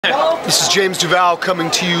This is James Duval coming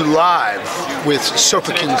to you live with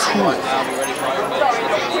Sofa King Cool.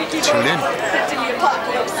 Tune in.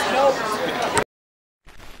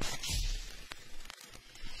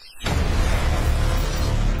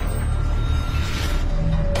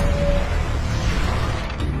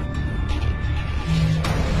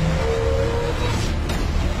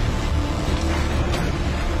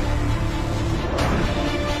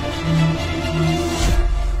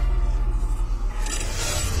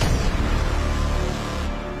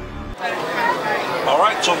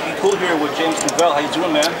 Alright, so cool here with James Duval. How you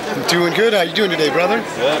doing, man? I'm doing good. How you doing today, brother?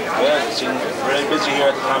 Good, good. You seem really busy here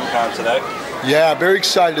at the Comic-Con today. Yeah, very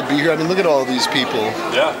excited to be here. I mean, look at all these people.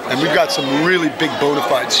 Yeah. And we've got some really big bona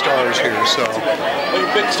fide stars here, so. Well, you're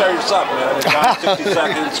a big star yourself, man. Gone 60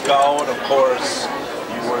 Seconds, Go, and of course,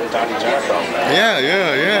 you were Donnie Darko, man.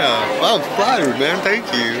 Yeah. Well, I'm flattered, man. Thank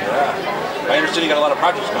you. Yeah. I understand you got a lot of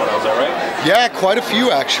projects going on, is that right? Yeah, quite a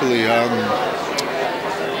few, actually.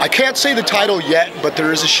 I can't say the title yet, but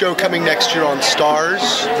there is a show coming next year on Stars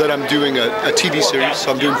that I'm doing a TV series, so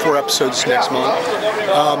I'm doing 4 episodes next month.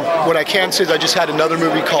 What I can say is I just had another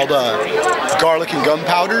movie called Garlic and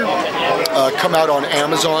Gunpowder come out on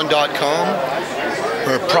Amazon.com,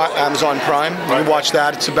 or Amazon Prime. You can watch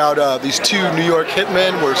that. It's about these 2 New York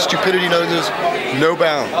hitmen where stupidity knows no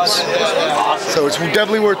bounds. So it's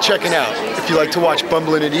definitely worth checking out if you like to watch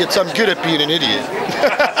bumbling idiots. I'm good at being an idiot.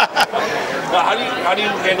 Now, how do you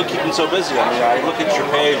handle keeping so busy? I mean, I look at your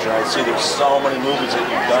page and I see there's so many movies that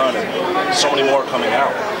you've done and so many more coming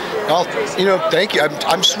out. Well, thank you.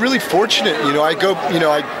 I'm just really fortunate. I go,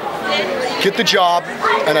 I get the job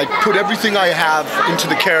and I put everything I have into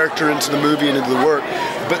the character, into the movie, and into the work.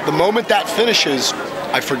 But the moment that finishes,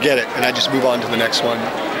 I forget it and I just move on to the next one.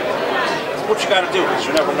 What you got to do, because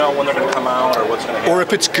you never know when they're going to come out or what's going to happen. Or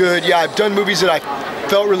if it's good. Yeah, I've done movies that I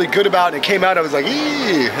felt really good about, and it came out, I was like,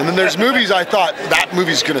 eee. And then there's movies I thought, that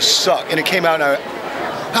movie's going to suck, and it came out, and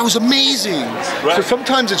that was amazing. Right. So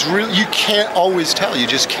sometimes it's really, you can't always tell, you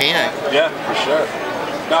just can't. Yeah, for sure.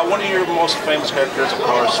 Now, one of your most famous characters, of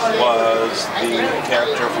course, was the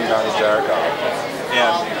character from Donnie Darko.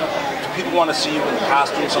 And people want to see you in the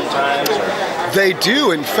costume sometimes? Or? They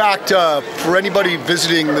do. In fact, for anybody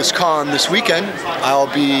visiting this con this weekend,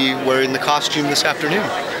 I'll be wearing the costume this afternoon.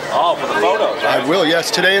 Oh, for the photos, right? I will,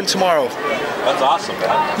 yes, today and tomorrow. That's awesome,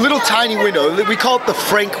 man. Little tiny window. We call it the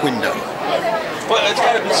Frank window. Well, it's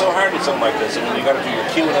got to be so hard with something like this. I mean, you got to do your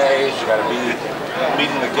Q&As, you got to be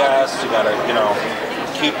meeting the guests, you got to,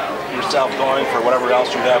 keep yourself going for whatever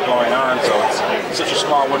else you have going on. So it's such a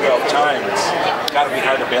small window of time. It's got to be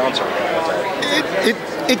hard to balance everything.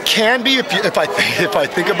 It can be if I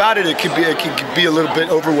think about it. It could be a little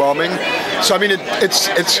bit overwhelming. So I mean,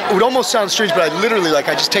 it would almost sound strange, but I literally I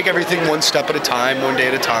just take everything one step at a time, one day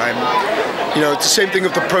at a time. It's the same thing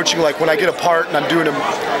with approaching, like when I get a part and I'm doing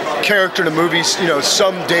a character in a movie.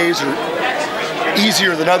 Some days are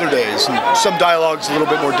easier than other days, and some dialogue's a little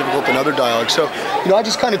bit more difficult than other dialogue. So, I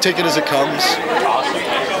just kind of take it as it comes. Awesome.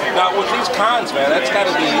 Now, with these cons, man, that's got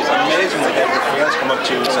to be amazing to have your fans come up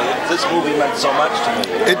to you and say, this movie meant so much to me.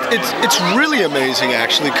 It's really amazing,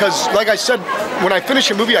 actually, because, like I said, when I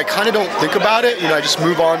finish a movie, I kind of don't think about it. I just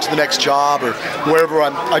move on to the next job or wherever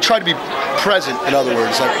I try to be present, in other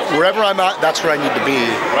words. Like, wherever I'm at, that's where I need to be.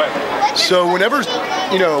 Right. So whenever,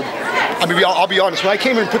 I'll be honest, when I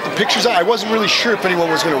came in and put the pictures out, I wasn't really sure if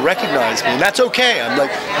anyone was going to recognize me, and that's okay. I'm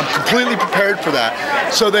completely prepared for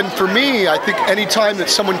that. So then for me, I think any time that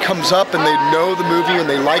someone comes up and they know the movie and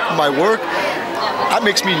they like my work, that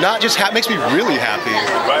makes me not just happy, makes me really happy.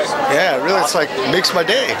 Right. Yeah, really, it's makes my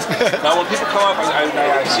day. Now when people come up,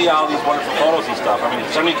 I see all these wonderful photos and stuff. I mean,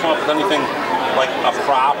 does somebody come up with anything like a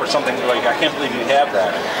prop or something like, I can't believe you have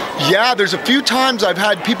that? Yeah, there's a few times I've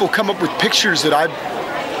had people come up with pictures that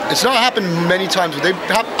it's not happened many times, but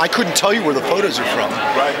I couldn't tell you where the photos are from.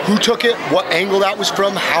 Right. Who took it, what angle that was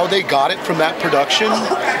from, how they got it from that production.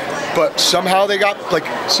 But somehow they got,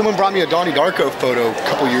 someone brought me a Donnie Darko photo a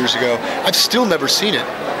couple years ago. I've still never seen it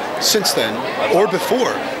since then, or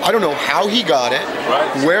before. I don't know how he got it,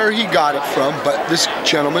 right, where he got it from, but this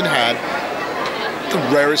gentleman had the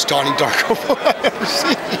rarest Donnie Darko photo I've ever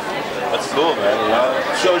seen. That's cool,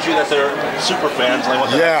 man. It shows you that they're super fans and they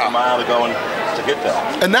want that extra mile to go and to get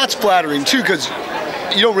that. And that's flattering too, because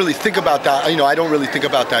you don't really think about that. I don't really think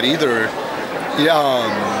about that either.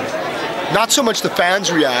 Not so much the fans'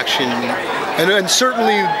 reaction, and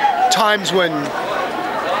certainly times when,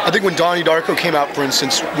 I think when Donnie Darko came out, for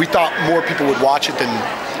instance, we thought more people would watch it than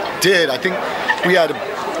did. I think we had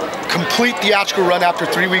a complete theatrical run after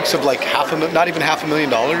 3 weeks of not even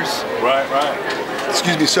 $500,000. Right.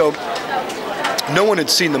 Excuse me. So no one had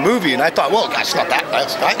seen the movie, and I thought, well, that's not that.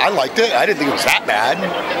 I liked it. I didn't think it was that bad.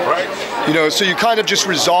 Right. You know, so you kind of just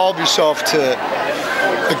resolve yourself to,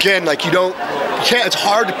 again, like you can't. It's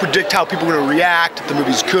hard to predict how people are going to react if the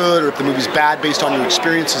movie's good or if the movie's bad based on your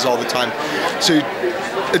experiences all the time. So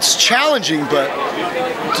it's challenging, but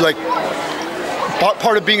like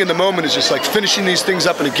part of being in the moment is just like finishing these things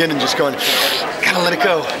up and again and just going, gotta let it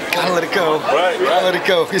go, gotta let it go, gotta let it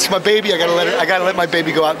go. It's my baby. I gotta let my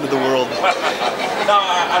baby go out into the world. Now,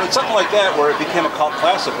 I mean, something like that where it became a cult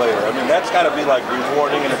classic later. I mean, that's got to be like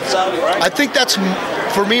rewarding in itself, right? I think that's,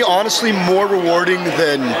 for me, honestly, more rewarding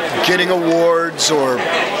than getting awards or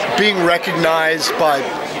being recognized by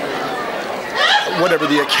whatever,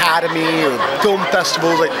 the Academy or film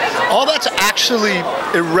festivals. Like, all that's actually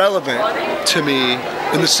irrelevant to me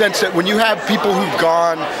in the sense that when you have people who've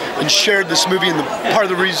gone and shared this movie, and part of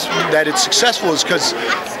the reason that it's successful is because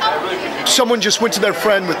someone just went to their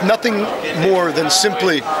friend with nothing more than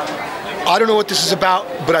simply, I don't know what this is about,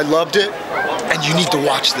 but I loved it, and you need to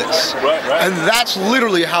watch this. Right. And that's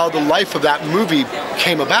literally how the life of that movie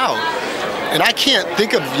came about. And I can't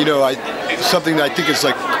think of, something that I think is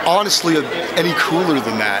like honestly any cooler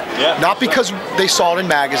than that. Yeah. Not because they saw it in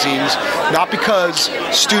magazines, not because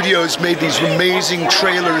studios made these amazing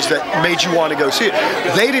trailers that made you want to go see it.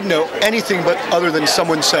 They didn't know anything but other than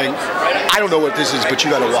someone saying, I don't know what this is, but you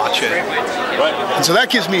got to watch it. Right. And so that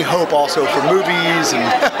gives me hope also for movies and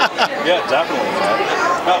Yeah, definitely, man.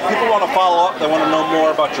 Now, people want to follow up. They want to know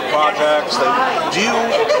more about your projects. Do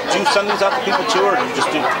you send these out to people too, or do you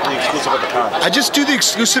just do the exclusive at the cons? I just do the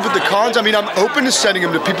exclusive at the cons. I mean, I'm open to sending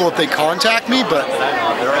them to people if they contact me, but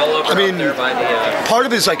I mean, part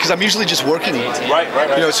of it is like because I'm usually just working. Right.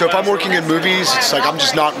 So if I'm working in movies, it's like I'm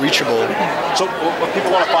just not reachable. So if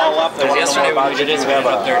people want to follow up, they want to know more about you. Do you have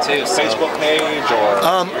a Facebook page or?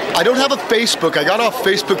 I don't have a Facebook. I got off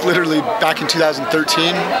Facebook literally back in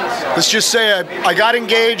 2013. Let's just say I got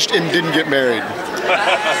engaged and didn't get married.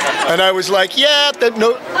 And I was like,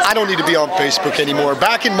 no, I don't need to be on Facebook anymore.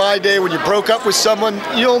 Back in my day when you broke up with someone,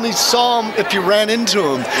 you only saw them if you ran into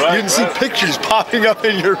them. You didn't see pictures popping up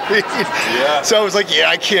in your feed. Yeah. So I was like,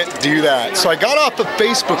 I can't do that. So I got off of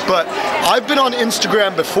Facebook, but I've been on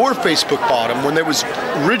Instagram before Facebook bought them when they was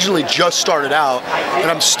originally just started out.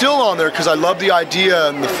 And I'm still on there because I love the idea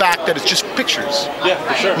and the fact that it's just pictures. Yeah,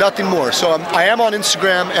 for sure. Nothing more. So I am on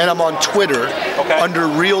Instagram and I'm on Twitter under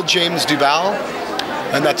Real James Duval.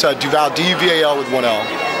 And that's Duval, D-U-V-A-L with one L.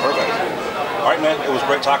 Perfect. All right, man. It was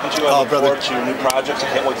great talking to you. I look forward to your new projects. I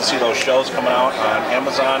can't wait to see those shows coming out on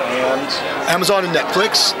Amazon and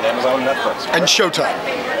Netflix. Amazon and Netflix. And Showtime.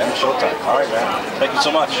 And Showtime. All right, man. Thank you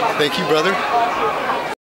so much. Thank you, brother.